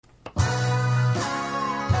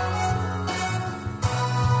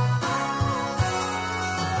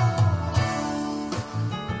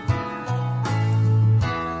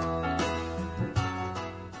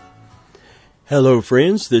Hello,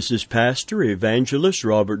 friends. This is Pastor Evangelist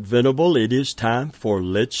Robert Venable. It is time for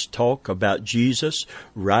Let's Talk About Jesus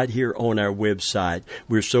right here on our website.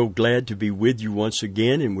 We're so glad to be with you once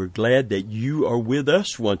again, and we're glad that you are with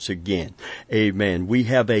us once again. Amen. We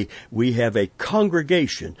have a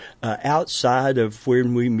congregation outside of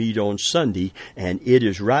when we meet on Sunday, and it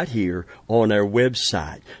is right here on our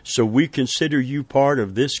website. So we consider you part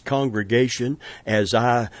of this congregation as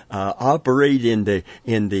I operate in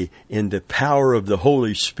the power of the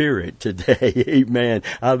Holy Spirit today. Amen.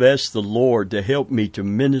 I've asked the Lord to help me to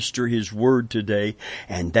minister His Word today,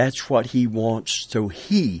 and that's what He wants, so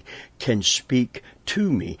He can speak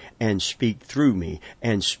to me and speak through me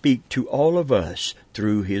and speak to all of us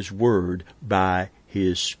through His Word by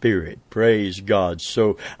His Spirit. Praise God.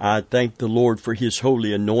 So I thank the Lord for His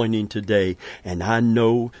holy anointing today, and I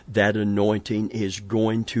know that anointing is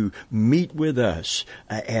going to meet with us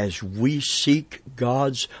as we seek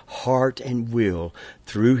God's heart and will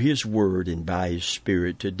through His Word and by His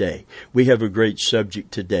Spirit today. We have a great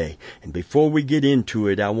subject today, and before we get into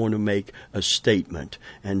it, I want to make a statement.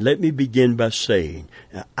 And let me begin by saying,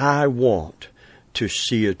 I want to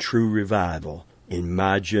see a true revival in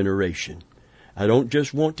my generation. I don't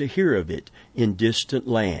just want to hear of it in distant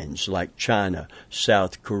lands like China,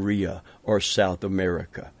 South Korea, or South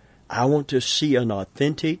America. I want to see an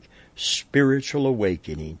authentic spiritual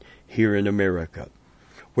awakening here in America.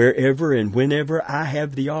 Wherever and whenever I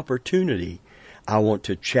have the opportunity, I want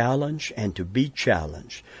to challenge and to be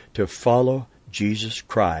challenged to follow Jesus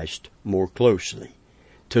Christ more closely,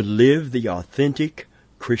 to live the authentic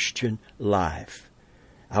Christian life.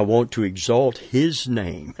 I want to exalt His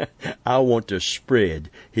name. I want to spread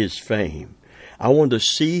His fame. I want to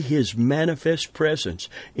see His manifest presence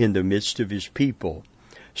in the midst of His people,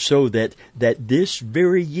 so that this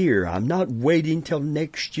very year, I'm not waiting till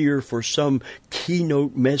next year for some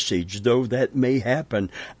keynote message, though that may happen.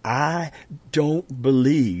 I don't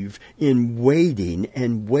believe in waiting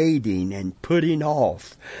and putting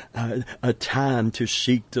off a time to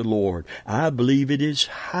seek the Lord. I believe it is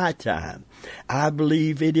high time. I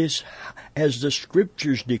believe it is, as the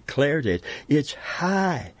Scriptures declared it, it's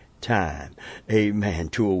high time, amen,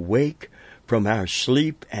 to awake from our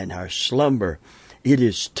sleep and our slumber. It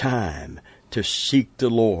is time to seek the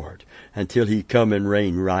Lord until He come and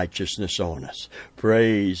rain righteousness on us.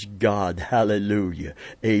 Praise God. Hallelujah.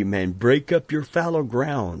 Amen. Break up your fallow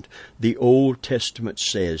ground, the Old Testament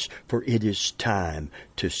says, for it is time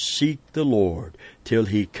to seek the Lord till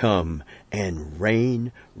He come and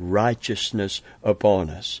rain righteousness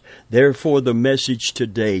upon us. Therefore, the message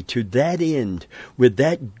today, to that end, with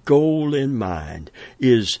that goal in mind,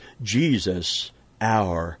 is Jesus,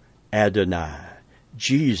 our Adonai.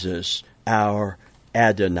 Jesus, our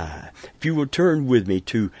Adonai. If you will turn with me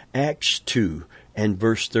to Acts 2 and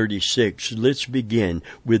verse 36, let's begin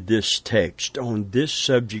with this text on this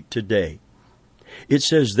subject today. It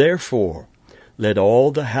says, "Therefore, let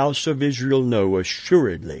all the house of Israel know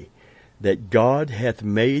assuredly that God hath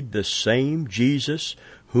made the same Jesus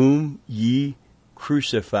whom ye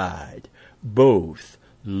crucified, both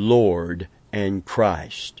Lord and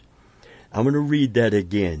Christ." I'm going to read that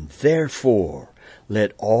again. Therefore,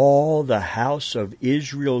 let all the house of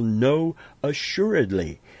Israel know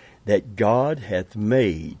assuredly that God hath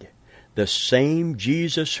made the same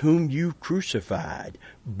Jesus whom you crucified,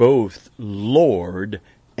 both Lord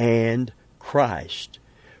and Christ.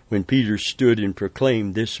 When Peter stood and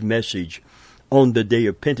proclaimed this message on the day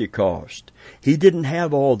of Pentecost, he didn't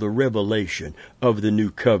have all the revelation of the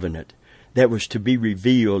new covenant that was to be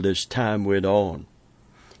revealed as time went on.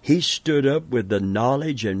 He stood up with the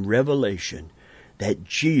knowledge and revelation that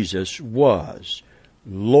Jesus was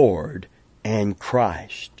Lord and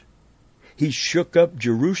Christ. He shook up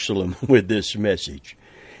Jerusalem with this message,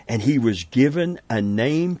 and he was given a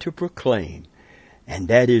name to proclaim, and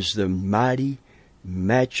that is the mighty,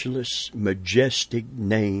 matchless, majestic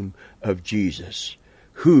name of Jesus,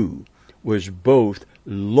 who was both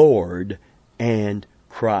Lord and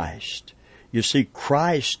Christ. You see,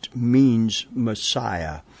 Christ means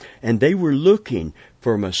Messiah, and they were looking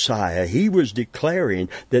for Messiah. He was declaring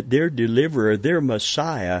that their deliverer, their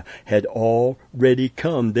Messiah, had already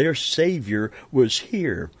come. Their Savior was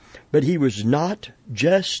here. But He was not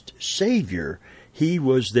just Savior. He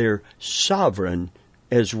was their sovereign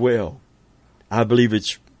as well. I believe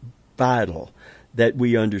it's vital that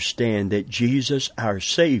we understand that Jesus, our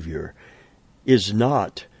Savior, is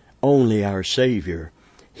not only our Savior.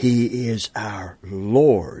 He is our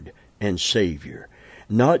Lord and Savior.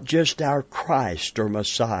 Not just our Christ or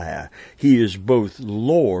Messiah. He is both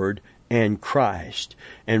Lord and Christ.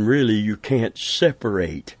 And really, you can't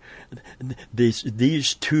separate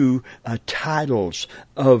these two titles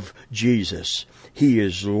of Jesus. He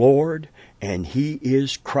is Lord and He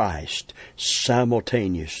is Christ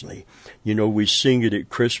simultaneously. You know, we sing it at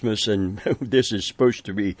Christmas, and this is supposed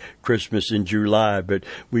to be Christmas in July, but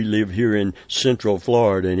we live here in Central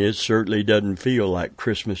Florida, and it certainly doesn't feel like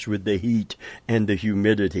Christmas with the heat and the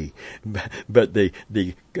humidity. But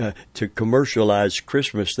to commercialize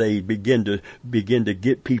Christmas, they begin to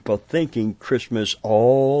get people thinking Christmas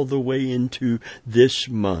all the way into this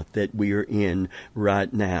month that we are in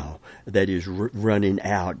right now, that is running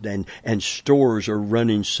out, and stores are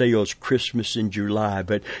running sales Christmas in July.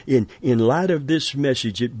 But in light of this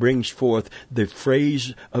message, it brings forth the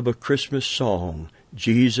phrase of a Christmas song,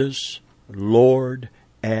 Jesus, Lord,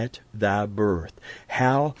 at thy birth.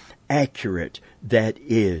 How accurate that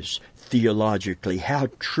is theologically, how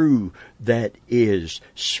true that is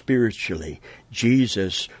spiritually.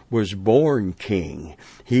 Jesus was born king.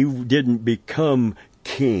 He didn't become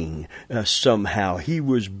king somehow. He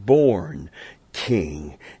was born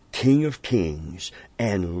king. King of kings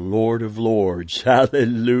and Lord of lords.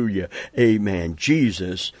 Hallelujah. Amen.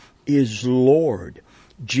 Jesus is Lord.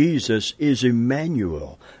 Jesus is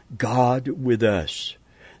Emmanuel, God with us.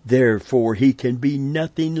 Therefore, He can be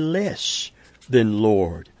nothing less than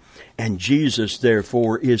Lord. And Jesus,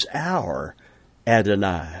 therefore, is our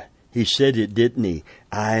Adonai. He said it, didn't He?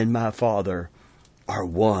 I and my Father are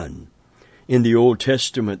one. In the Old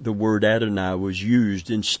Testament, the word Adonai was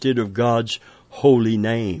used instead of God's holy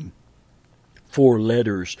name. 4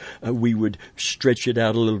 letters. We would stretch it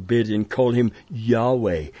out a little bit and call Him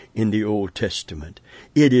Yahweh in the Old Testament.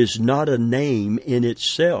 It is not a name in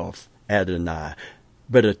itself, Adonai,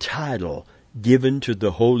 but a title given to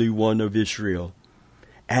the Holy One of Israel.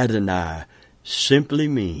 Adonai simply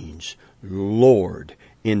means Lord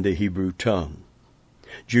in the Hebrew tongue.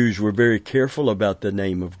 Jews were very careful about the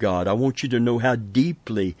name of God. I want you to know how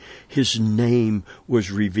deeply His name was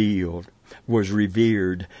revered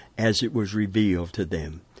as it was revealed to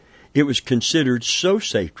them. It was considered so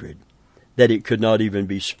sacred that it could not even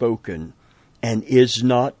be spoken, and is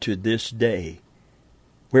not to this day.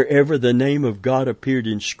 Wherever the name of God appeared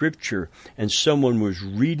in Scripture and someone was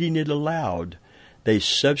reading it aloud, they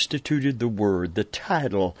substituted the word, the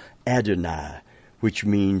title Adonai, which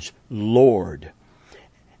means Lord.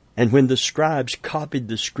 And when the scribes copied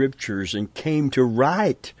the Scriptures and came to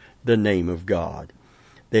write the name of God,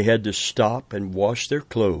 they had to stop and wash their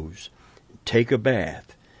clothes, take a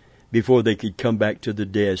bath, before they could come back to the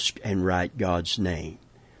desk and write God's name.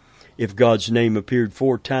 If God's name appeared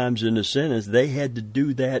 4 times in a sentence, they had to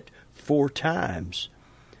do that 4 times.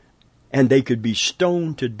 And they could be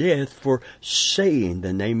stoned to death for saying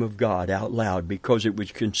the name of God out loud, because it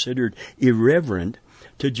was considered irreverent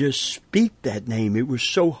to just speak that name. It was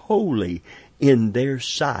so holy in their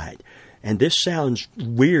sight. And this sounds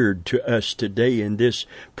weird to us today in this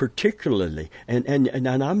particularly. And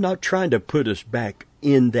I'm not trying to put us back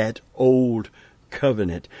in that old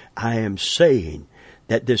covenant. I am saying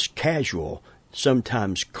that this casual,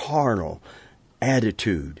 sometimes carnal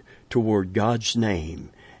attitude toward God's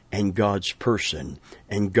name and God's person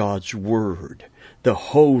and God's word, the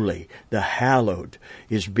holy, the hallowed,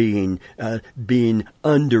 is being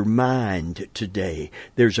undermined today.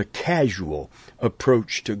 There's a casual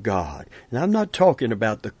approach to God. And I'm not talking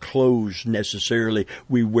about the clothes necessarily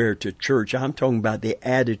we wear to church. I'm talking about the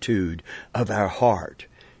attitude of our heart.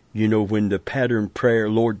 You know, when the pattern prayer,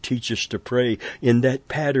 Lord, teach us to pray, in that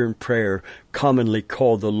pattern prayer, commonly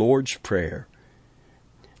called the Lord's Prayer,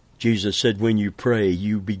 Jesus said, when you pray,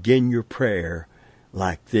 you begin your prayer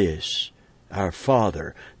like this. Our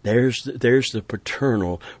Father. There's the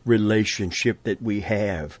paternal relationship that we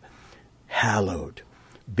have. Hallowed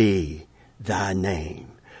be thy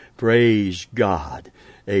name. Praise God.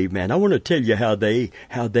 Amen. I want to tell you how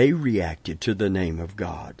they reacted to the name of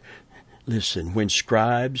God. Listen, when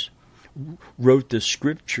scribes wrote the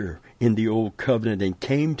Scripture in the Old Covenant and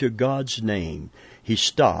came to God's name, He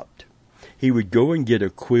stopped. He would go and get a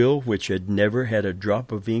quill which had never had a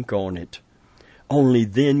drop of ink on it. Only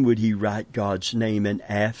then would he write God's name, and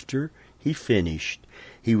after he finished,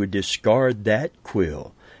 he would discard that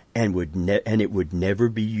quill, and it would never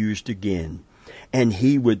be used again. And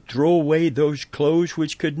he would throw away those clothes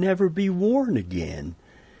which could never be worn again.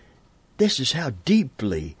 This is how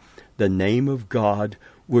deeply the name of God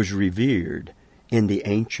was revered in the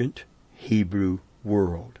ancient Hebrew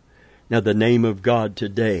world. Now, the name of God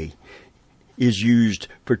today is used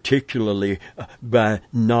particularly by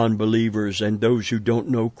non-believers and those who don't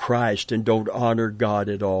know Christ and don't honor God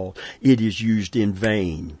at all. It is used in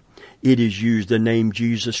vain. It is used, the name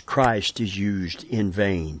Jesus Christ is used in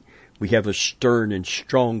vain. We have a stern and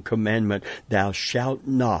strong commandment, thou shalt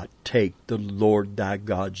not take the Lord thy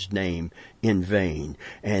God's name in vain.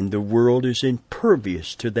 And the world is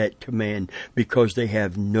impervious to that command because they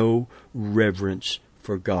have no reverence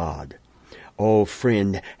for God. Oh,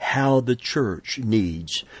 friend, how the church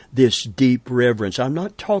needs this deep reverence. I'm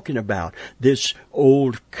not talking about this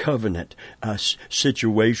old covenant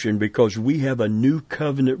situation, because we have a new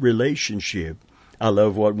covenant relationship. I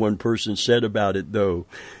love what one person said about it, though.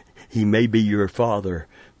 He may be your father,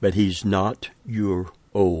 but he's not your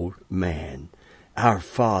old man. Our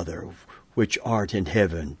Father, which art in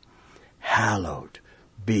heaven, hallowed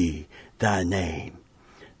be thy name.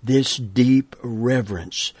 This deep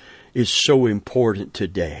reverence is so important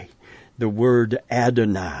today. The word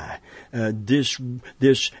Adonai, this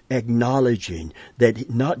acknowledging that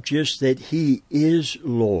not just that He is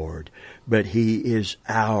Lord, but He is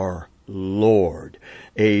our Lord.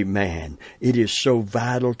 Amen. It is so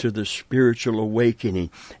vital to the spiritual awakening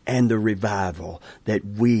and the revival that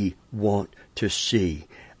we want to see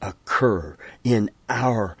occur in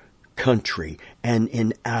our country and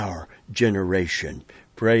in our generation.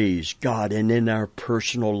 Praise God. And in our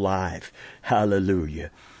personal life.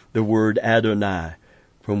 Hallelujah. The word Adonai,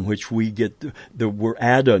 from which we get the word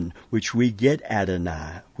Adon, which we get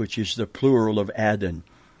Adonai, which is the plural of Adon,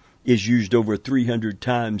 is used over 300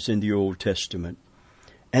 times in the Old Testament.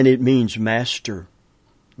 And it means master,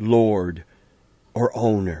 Lord, or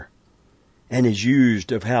owner. And is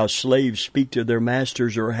used of how slaves speak to their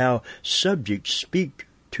masters or how subjects speak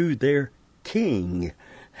to their king.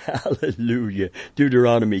 Hallelujah.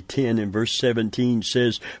 Deuteronomy 10 and verse 17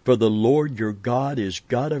 says, for the Lord your God is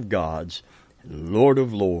God of gods, Lord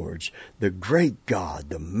of lords, the great God,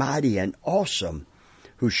 the mighty and awesome,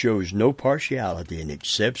 who shows no partiality and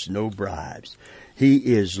accepts no bribes. He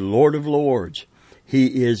is Lord of lords.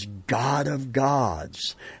 He is God of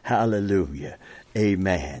gods. Hallelujah.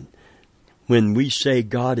 Amen. When we say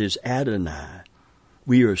God is Adonai,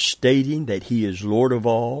 we are stating that He is Lord of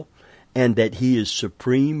all and that He is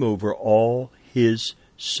supreme over all His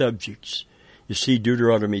subjects. You see,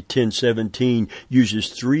 Deuteronomy 10:17 uses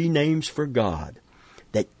 3 names for God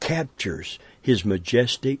that captures His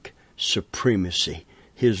majestic supremacy,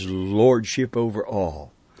 His lordship over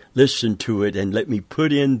all. Listen to it and let me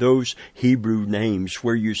put in those Hebrew names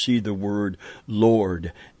where you see the word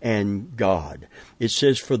Lord and God. It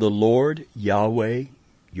says, for the Lord, Yahweh,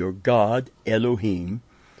 your God, Elohim,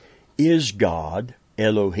 is God,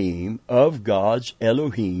 Elohim, of gods,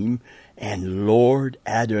 Elohim, and Lord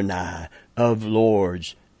Adonai, of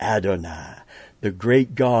lords, Adonai. The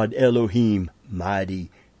great God, Elohim, mighty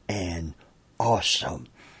and awesome.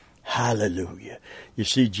 Hallelujah. You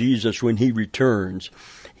see, Jesus, when He returns,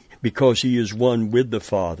 because He is one with the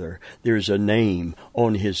Father, there's a name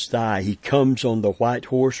on His thigh. He comes on the white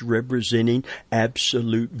horse representing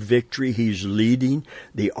absolute victory. He's leading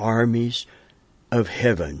the armies of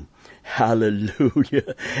heaven.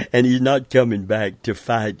 Hallelujah. And He's not coming back to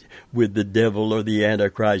fight with the devil or the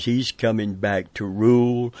Antichrist. He's coming back to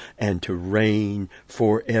rule and to reign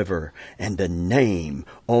forever. And the name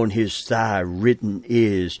on His thigh written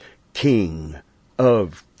is King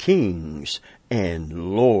of Kings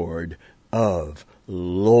and Lord of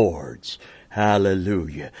Lords.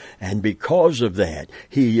 Hallelujah. And because of that,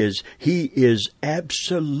 He is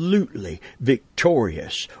absolutely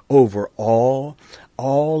victorious over all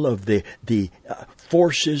of the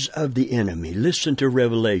forces of the enemy. Listen to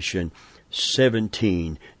Revelation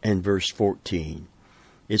 17 and verse 14.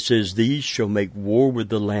 It says, these shall make war with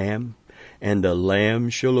the Lamb, and the Lamb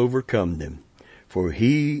shall overcome them. For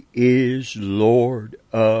He is Lord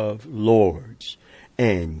of lords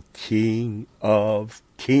and King of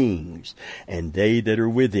kings, and they that are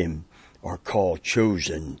with Him are called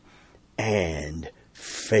chosen and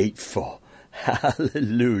faithful.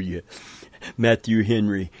 Hallelujah. Matthew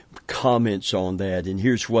Henry comments on that, and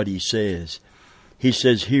here's what he says. He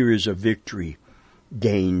says, here is a victory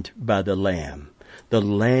gained by the Lamb. The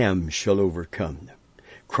Lamb shall overcome them.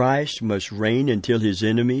 Christ must reign until His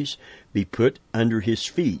enemies be put under His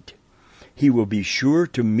feet. He will be sure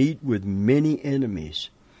to meet with many enemies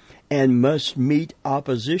and must meet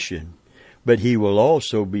opposition, but He will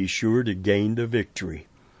also be sure to gain the victory.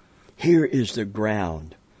 Here is the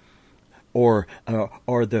ground or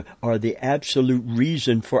the absolute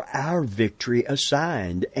reason for our victory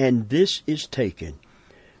assigned, and this is taken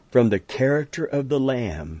from the character of the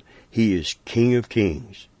Lamb. He is King of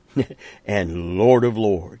kings and Lord of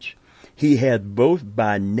lords. He hath both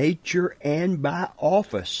by nature and by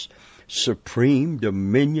office supreme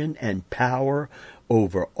dominion and power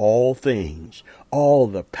over all things. All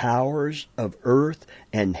the powers of earth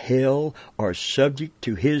and hell are subject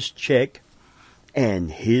to his check and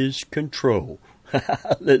his control.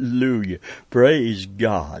 Hallelujah. Praise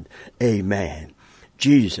God. Amen.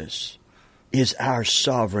 Jesus is our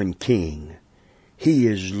sovereign King. He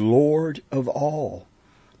is Lord of all.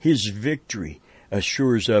 His victory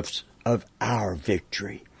assures us of our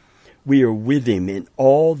victory. We are with him in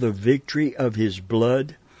all the victory of his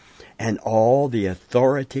blood and all the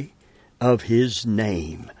authority of his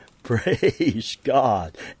name. Praise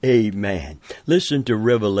God. Amen. Listen to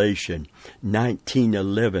Revelation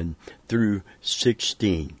 19:11 through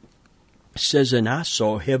 16. It says, "And I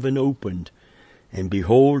saw heaven opened, and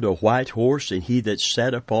behold, a white horse, and he that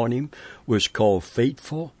sat upon him was called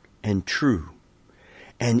Faithful and True.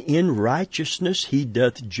 And in righteousness he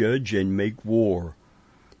doth judge and make war.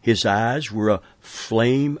 His eyes were a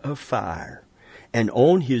flame of fire, and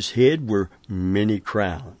on his head were many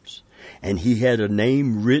crowns. And he had a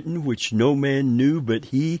name written which no man knew but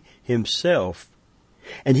he himself.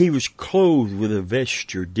 And he was clothed with a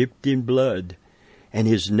vesture dipped in blood, and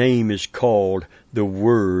his name is called the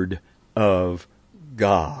Word of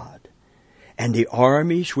God. And the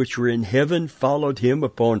armies which were in heaven followed him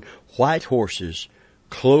upon white horses,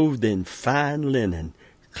 clothed in fine linen,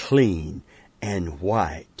 clean and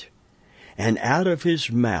white. And out of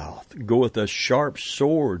his mouth goeth a sharp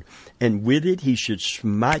sword, and with it he should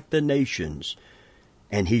smite the nations,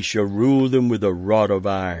 and he shall rule them with a rod of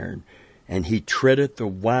iron. And he treadeth the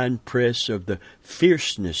winepress of the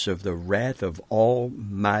fierceness of the wrath of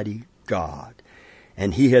Almighty God.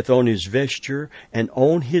 And he hath on his vesture and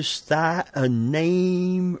on his thigh a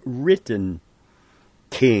name written,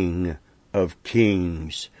 King of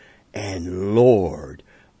Kings and Lord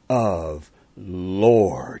of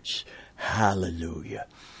Lords." Hallelujah.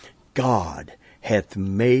 God hath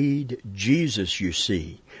made Jesus, you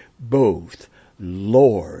see, both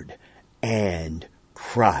Lord and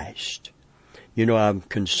Christ. You know, I'm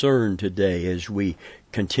concerned today as we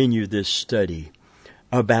continue this study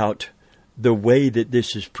about the way that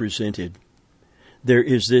this is presented. There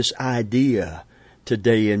is this idea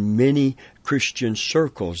today in many Christian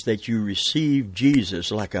circles that you receive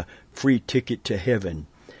Jesus like a free ticket to heaven,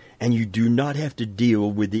 and you do not have to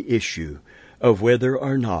deal with the issue of whether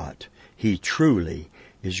or not he truly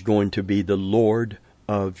is going to be the Lord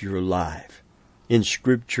of your life. In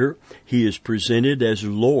Scripture, he is presented as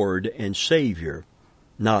Lord and Savior,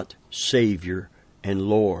 not Savior and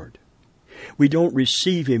Lord. We don't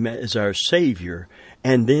receive him as our Savior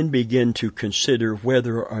and then begin to consider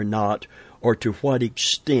whether or not or to what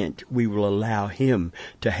extent we will allow him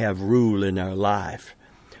to have rule in our life.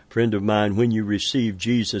 Friend of mine, when you receive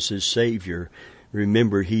Jesus as Savior,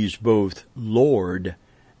 remember he's both Lord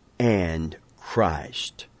and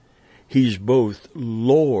Christ. He's both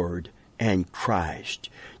Lord and Christ.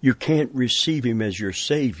 You can't receive him as your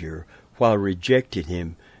Savior while rejecting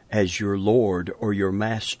him as your Lord or your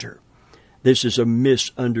Master. This is a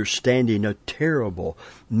misunderstanding, a terrible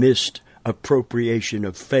misappropriation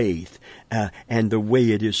of faith and the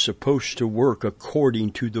way it is supposed to work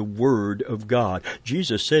according to the Word of God.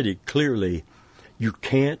 Jesus said it clearly, you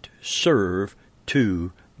can't serve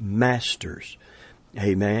two masters.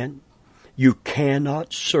 Amen? You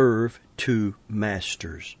cannot serve two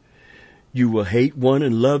masters. You will hate one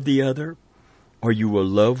and love the other, or you will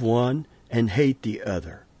love one and hate the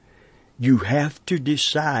other. You have to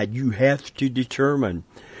decide. You have to determine.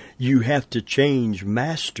 You have to change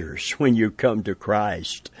masters when you come to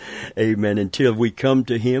Christ. Amen. Until we come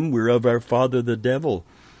to him, we're of our father the devil.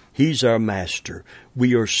 He's our master.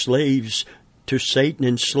 We are slaves to Satan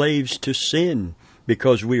and slaves to sin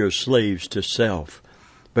because we are slaves to self.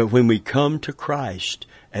 But when we come to Christ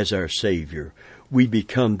as our Savior, we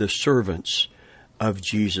become the servants of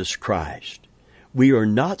Jesus Christ. We are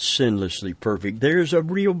not sinlessly perfect. There's a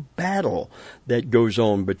real battle that goes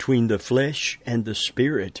on between the flesh and the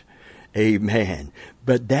spirit. Amen.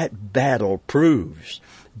 But that battle proves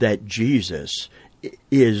that Jesus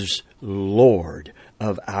is Lord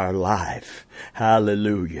of our life.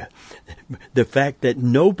 Hallelujah. The fact that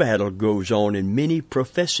no battle goes on in many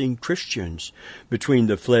professing Christians between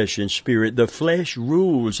the flesh and spirit. The flesh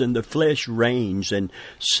rules and the flesh reigns, and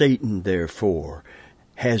Satan, therefore,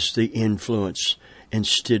 has the influence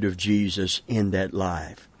instead of Jesus in that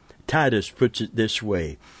life. Titus puts it this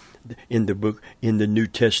way in the New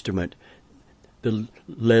Testament, the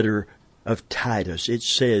letter of Titus. It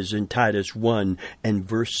says in Titus 1 and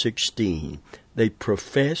verse 16, they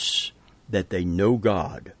profess that they know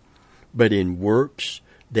God, but in works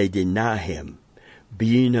they deny him,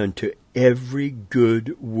 being unto every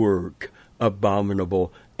good work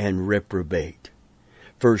abominable and reprobate.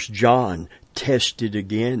 First John tests it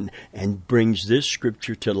again and brings this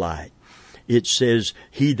scripture to light. It says,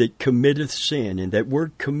 he that committeth sin, and that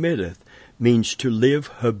word committeth means to live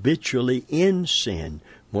habitually in sin.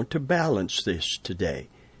 I want to balance this today.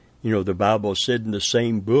 You know, the Bible said in the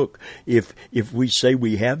same book, if we say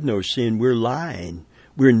we have no sin, we're lying.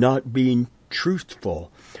 We're not being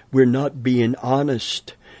truthful. We're not being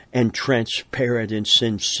honest and transparent and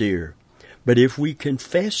sincere. But if we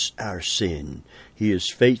confess our sin, he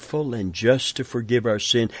is faithful and just to forgive our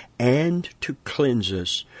sin and to cleanse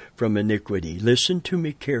us from iniquity. Listen to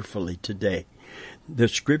me carefully today. The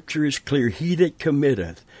scripture is clear. He that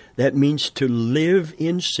committeth, that means to live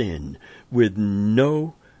in sin with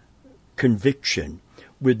no conviction,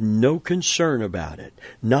 with no concern about it,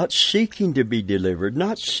 not seeking to be delivered,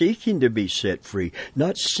 not seeking to be set free,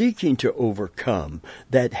 not seeking to overcome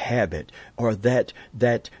that habit or that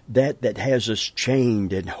has us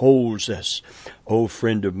chained and holds us. Oh,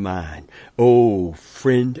 friend of mine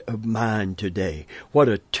today, what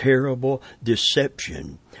a terrible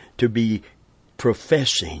deception to be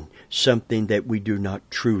professing something that we do not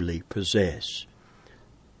truly possess.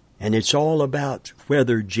 And it's all about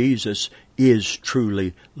whether Jesus is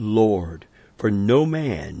truly Lord. For no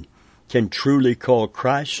man can truly call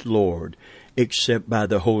Christ Lord except by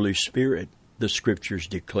the Holy Spirit, the Scriptures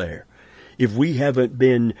declare. If we haven't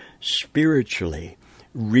been spiritually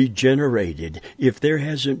regenerated, if there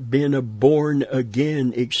hasn't been a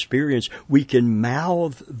born-again experience, we can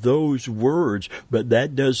mouth those words, but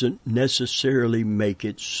that doesn't necessarily make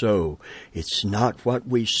it so. It's not what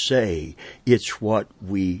we say, it's what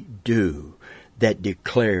we do that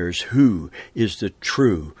declares who is the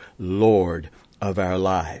true Lord of our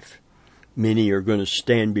life. Many are going to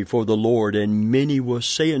stand before the Lord, and many will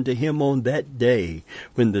say unto him on that day,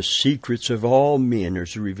 when the secrets of all men are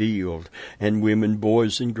revealed, and women,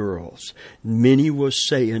 boys, and girls, many will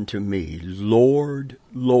say unto me, Lord,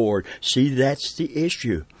 Lord. See, that's the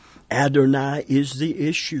issue. Adonai is the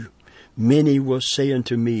issue. Many will say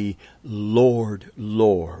unto me, Lord,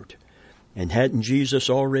 Lord. And hadn't Jesus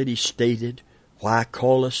already stated, why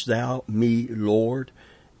callest thou me Lord,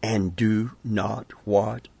 and do not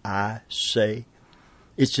what I say?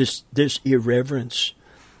 It's just this irreverence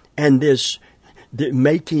and this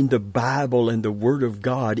making the Bible and the Word of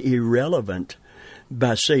God irrelevant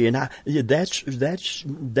by saying,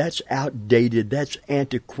 that's outdated, that's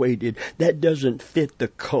antiquated, that doesn't fit the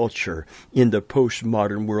culture in the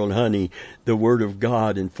postmodern world. Honey, the Word of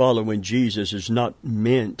God and following Jesus is not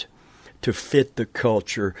meant to fit the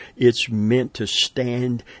culture. It's meant to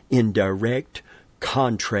stand in direct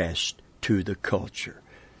contrast to the culture.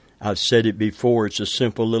 I've said it before, it's a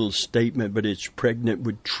simple little statement, but it's pregnant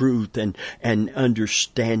with truth and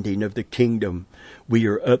understanding of the kingdom. We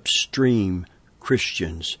are upstream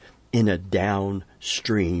Christians in a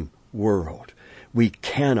downstream world. We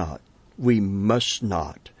must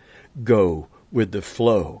not go with the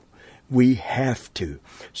flow. We have to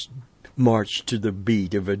march to the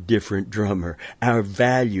beat of a different drummer. Our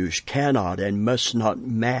values cannot and must not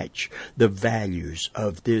match the values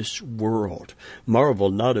of this world.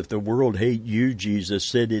 Marvel not if the world hate you. Jesus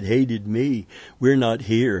said it hated me. We're not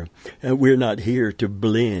here. We're not here to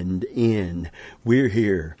blend in. We're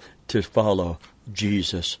here to follow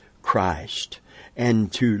Jesus Christ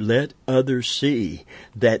and to let others see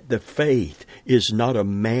that the faith is not a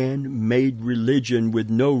man-made religion with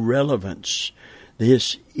no relevance.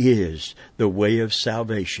 This is the way of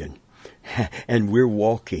salvation, and we're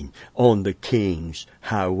walking on the King's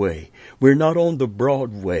highway. We're not on the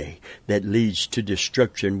broad way that leads to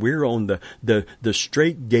destruction. We're on the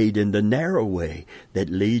straight gate and the narrow way that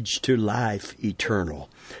leads to life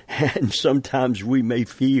eternal. And sometimes we may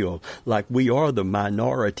feel like we are the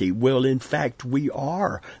minority. Well, in fact, we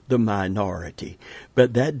are the minority.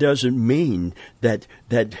 But that doesn't mean that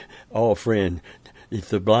oh, friend, if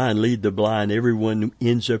the blind lead the blind, everyone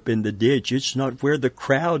ends up in the ditch. It's not where the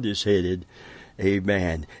crowd is headed.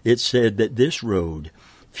 Amen. It said that this road,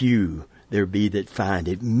 few there be that find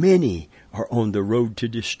it. Many are on the road to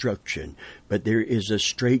destruction, but there is a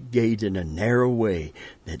straight gate and a narrow way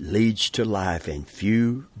that leads to life, and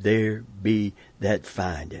few there be that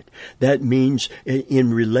find it. That means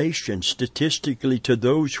in relation statistically to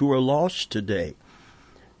those who are lost today,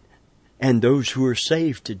 and those who are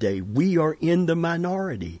saved today, we are in the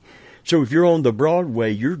minority. So if you're on the broad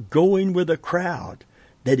way, you're going with a crowd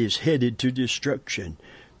that is headed to destruction.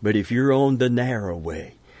 But if you're on the narrow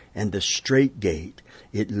way and the straight gate,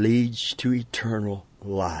 it leads to eternal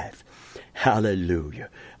life. Hallelujah.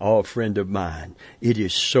 Oh, friend of mine, it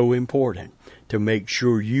is so important to make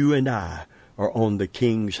sure you and I are on the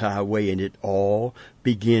King's highway, and it all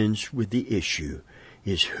begins with the issue.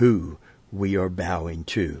 is who we are bowing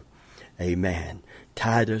to. Amen.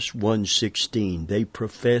 Titus 1:16, they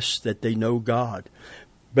profess that they know God.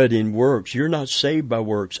 But in works, you're not saved by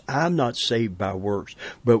works. I'm not saved by works.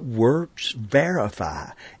 But works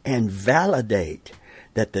verify and validate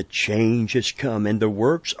that the change has come. And the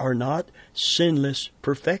works are not sinless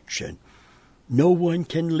perfection. No one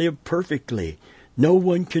can live perfectly. No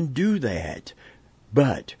one can do that.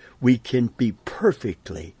 But we can be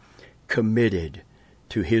perfectly committed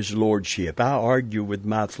to His Lordship. I argue with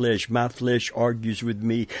my flesh. My flesh argues with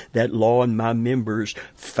me. That law and my members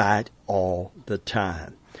fight all the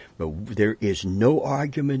time. But there is no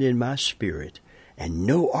argument in my spirit and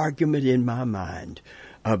no argument in my mind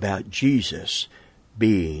about Jesus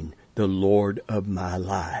being the Lord of my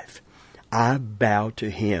life. I bow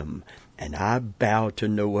to Him and I bow to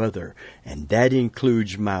no other. And that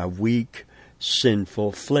includes my weak,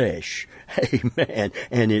 sinful flesh. Amen.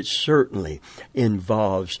 And it certainly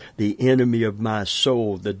involves the enemy of my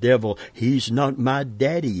soul, the devil. He's not my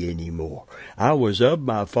daddy anymore. I was of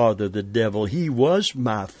my father, the devil. He was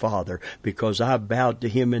my father because I bowed to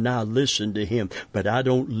him and I listened to him. But I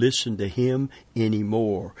don't listen to him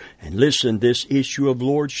anymore. And listen, this issue of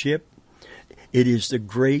lordship, it is the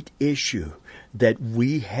great issue that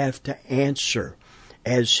we have to answer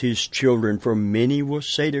as His children, for many will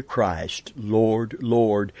say to Christ, Lord,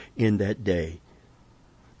 Lord, in that day,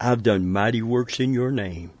 I've done mighty works in your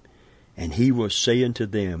name. And He will say unto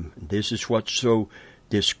them, this is what's so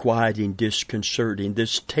disquieting, disconcerting.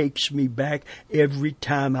 This takes me back every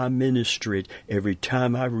time I minister it, every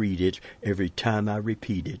time I read it, every time I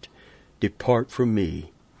repeat it. Depart from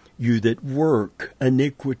me, you that work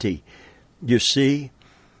iniquity. You see,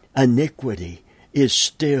 iniquity is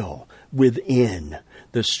still within.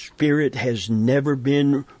 The spirit has never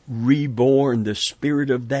been reborn. The spirit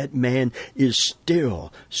of that man is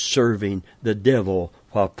still serving the devil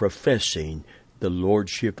while professing the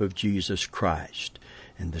lordship of Jesus Christ.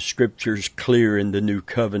 And the Scripture's clear in the New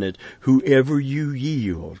Covenant, whoever you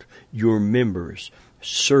yield your members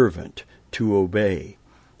servant to obey,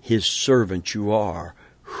 His servant you are,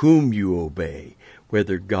 whom you obey,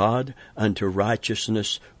 whether God unto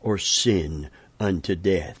righteousness or sin unto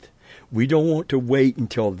death. We don't want to wait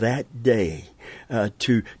until that day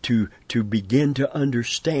to begin to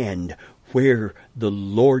understand where the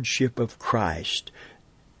lordship of Christ,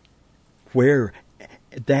 where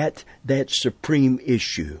that supreme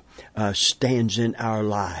issue stands in our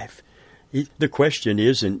life. The question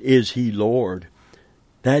isn't, is He Lord?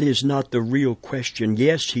 That is not the real question.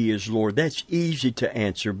 Yes, He is Lord. That's easy to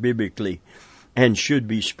answer biblically and should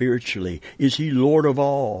be spiritually. Is He Lord of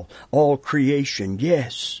all creation?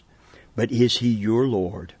 Yes. But is He your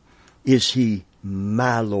Lord? Is He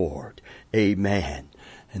my Lord? Amen.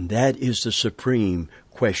 And that is the supreme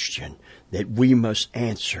question that we must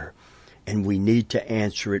answer. And we need to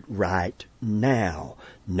answer it right now,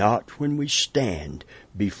 not when we stand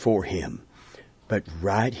before Him, but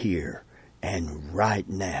right here and right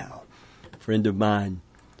now. Friend of mine,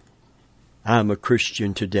 I'm a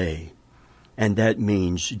Christian today, and that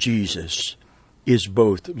means Jesus is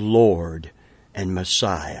both Lord and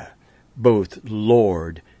Messiah, both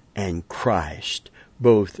Lord and Christ,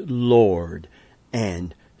 both Lord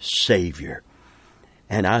and Savior.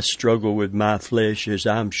 And I struggle with my flesh as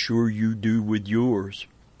I'm sure you do with yours.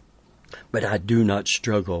 But I do not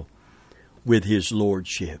struggle with His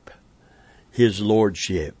Lordship. His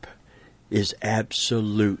Lordship is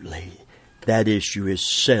absolutely, that issue is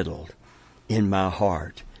settled in my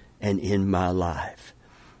heart and in my life.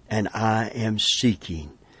 And I am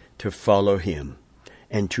seeking to follow Him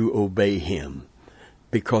and to obey Him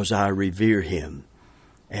because I revere Him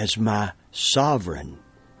as my sovereign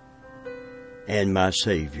and my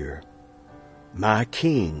Savior, my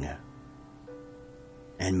King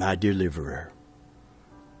and my Deliverer,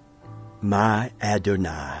 my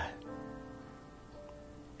Adonai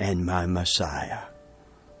and my Messiah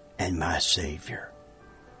and my Savior.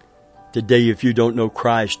 Today, if you don't know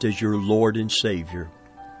Christ as your Lord and Savior,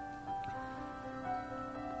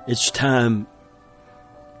 it's time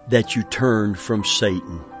that you turn from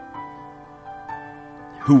Satan,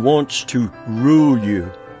 who wants to rule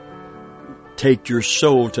you, take your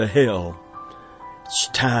soul to hell. It's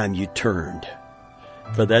time you turned.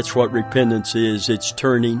 For that's what repentance is. It's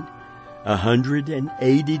turning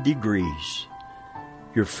 180 degrees.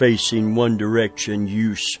 You're facing one direction.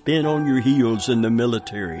 You spin on your heels in the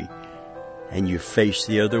military, and you face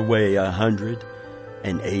the other way,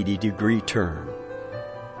 180-degree turn.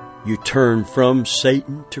 You turn from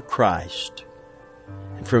Satan to Christ,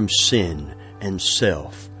 and from sin and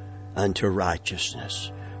self unto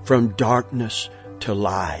righteousness, from darkness to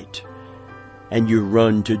light. and you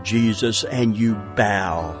run to Jesus and you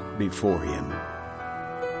bow before Him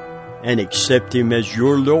and accept Him as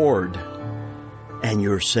your Lord and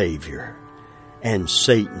your Savior. And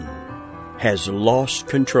Satan has lost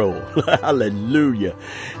control. Hallelujah.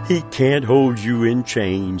 He can't hold you in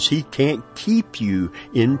chains. He can't keep you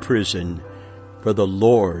in prison. For the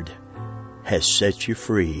Lord has set you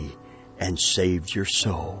free and saved your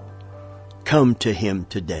soul. Come to Him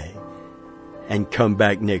today and come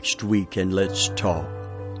back next week and let's talk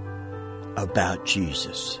about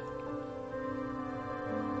Jesus.